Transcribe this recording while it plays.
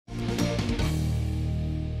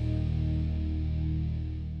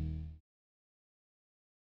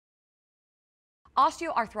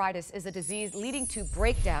Osteoarthritis is a disease leading to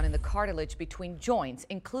breakdown in the cartilage between joints,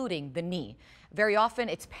 including the knee. Very often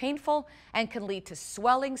it's painful and can lead to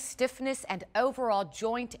swelling, stiffness, and overall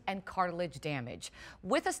joint and cartilage damage.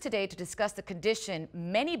 With us today to discuss the condition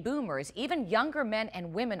many boomers, even younger men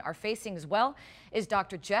and women, are facing as well is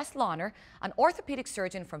Dr. Jess Launer, an orthopedic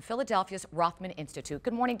surgeon from Philadelphia's Rothman Institute.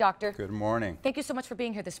 Good morning, doctor. Good morning. Thank you so much for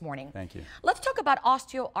being here this morning. Thank you. Let's talk about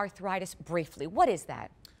osteoarthritis briefly. What is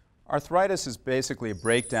that? Arthritis is basically a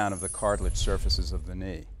breakdown of the cartilage surfaces of the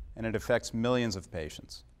knee, and it affects millions of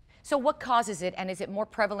patients. So what causes it, and is it more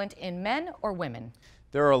prevalent in men or women?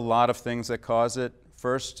 There are a lot of things that cause it.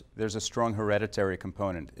 First, there's a strong hereditary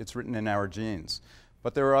component. It's written in our genes.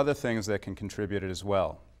 But there are other things that can contribute it as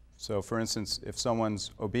well. So for instance, if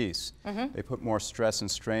someone's obese, they put more stress and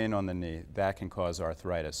strain on the knee, that can cause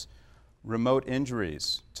arthritis. Remote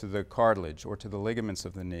injuries to the cartilage or to the ligaments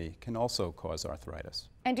of the knee can also cause arthritis.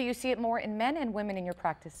 And do you see it more in men and women in your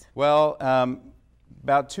practice? Well,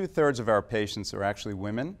 about 2/3 of our patients are actually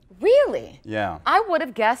women. Really? Yeah. I would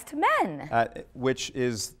have guessed men. Which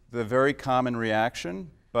is the very common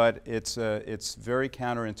reaction, but it's very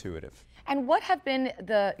counterintuitive. And what have been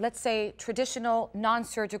the, let's say, traditional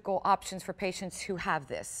non-surgical options for patients who have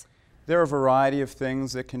this? There are a variety of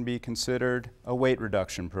things that can be considered. A weight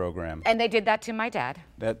reduction program. And they did that to my dad.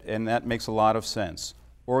 That makes a lot of sense.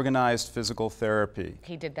 Organized physical therapy.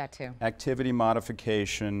 He did that too. Activity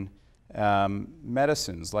modification,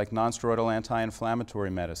 medicines like nonsteroidal anti-inflammatory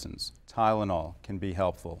medicines. Tylenol can be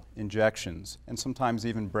helpful. Injections, and sometimes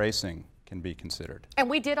even bracing can be considered. And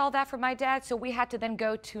we did all that for my dad, so we had to then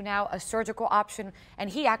go to now a surgical option, and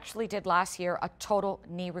he actually did last year a total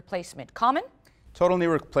knee replacement. Common? Total knee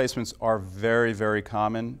replacements are very, very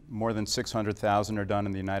common. More than 600,000 are done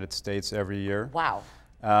in the United States every year. Wow.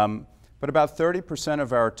 But about 30%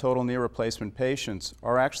 of our total knee replacement patients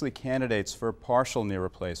are actually candidates for partial knee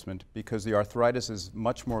replacement because the arthritis is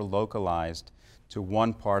much more localized to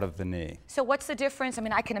one part of the knee. So what's the difference? I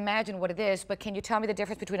mean, I can imagine what it is, but can you tell me the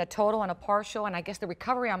difference between a total and a partial? And I guess the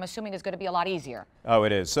recovery, I'm assuming, is going to be a lot easier. Oh,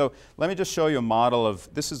 it is. So let me just show you a model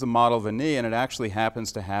of, this is the model of a knee, and it actually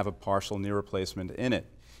happens to have a partial knee replacement in it.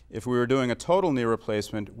 If we were doing a total knee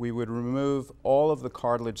replacement, we would remove all of the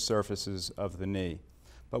cartilage surfaces of the knee.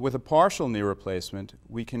 But with a partial knee replacement,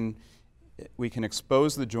 we can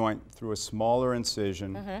expose the joint through a smaller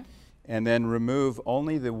incision and then remove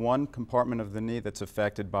only the one compartment of the knee that's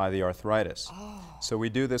affected by the arthritis. Oh. So we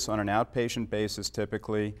do this on an outpatient basis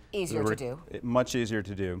typically. Easier to do. Much easier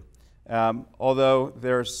to do. Although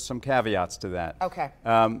there's some caveats to that. Okay.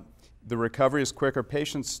 The recovery is quicker.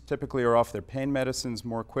 Patients typically are off their pain medicines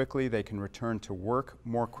more quickly. They can return to work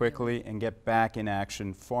more quickly and get back in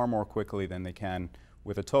action far more quickly than they can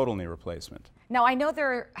with a total knee replacement. Now, I know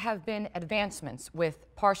there have been advancements with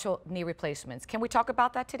partial knee replacements. Can we talk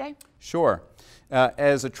about that today? Sure.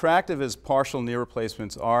 As attractive as partial knee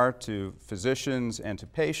replacements are to physicians and to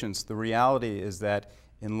patients, the reality is that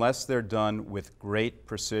unless they're done with great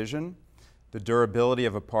precision, the durability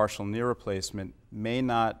of a partial knee replacement may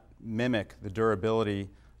not mimic the durability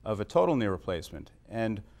of a total knee replacement.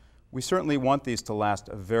 And we certainly want these to last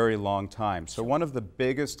a very long time. So one of the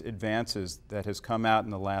biggest advances that has come out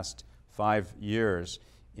in the last 5 years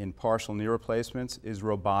in partial knee replacements is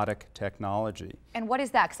robotic technology. And what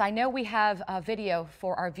is that? Because I know we have a video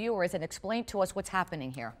for our viewers, and explain to us what's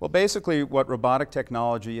happening here. Well, basically what robotic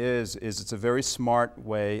technology is it's a very smart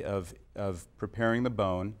way of preparing the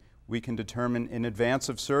bone. We can determine in advance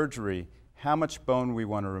of surgery how much bone we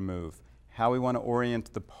want to remove, how we want to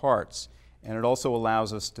orient the parts, and it also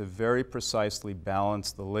allows us to very precisely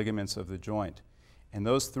balance the ligaments of the joint. And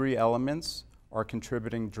those three elements are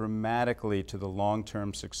contributing dramatically to the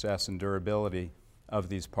long-term success and durability of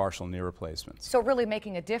these partial knee replacements. So really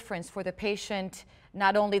making a difference for the patient,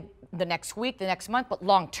 not only the next week, the next month, but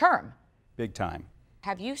long-term. Big time.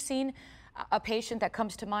 Have you seen a patient that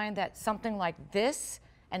comes to mind that something like this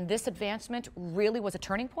and this advancement really was a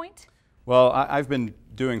turning point? Well, I've been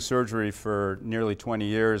doing surgery for nearly 20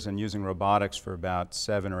 years and using robotics for about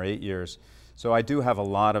 7 or 8 years. So I do have a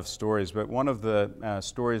lot of stories, but one of the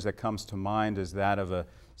stories that comes to mind is that of a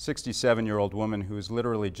 67-year-old woman who was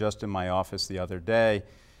literally just in my office the other day,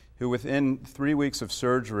 who within 3 weeks of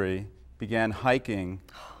surgery began hiking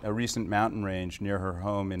a recent mountain range near her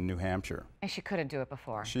home in New Hampshire. And she couldn't do it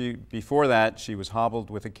before. Before that, she was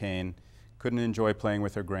hobbled with a cane, couldn't enjoy playing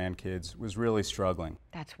with her grandkids, was really struggling.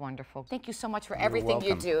 That's wonderful. Thank you so much for everything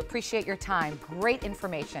you do. Appreciate your time. Great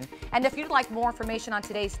information. And if you'd like more information on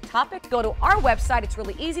today's topic, go to our website. It's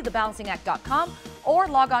really easy, thebalancingact.com, or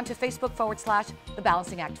log on to Facebook /The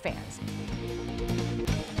Balancing Act Fans.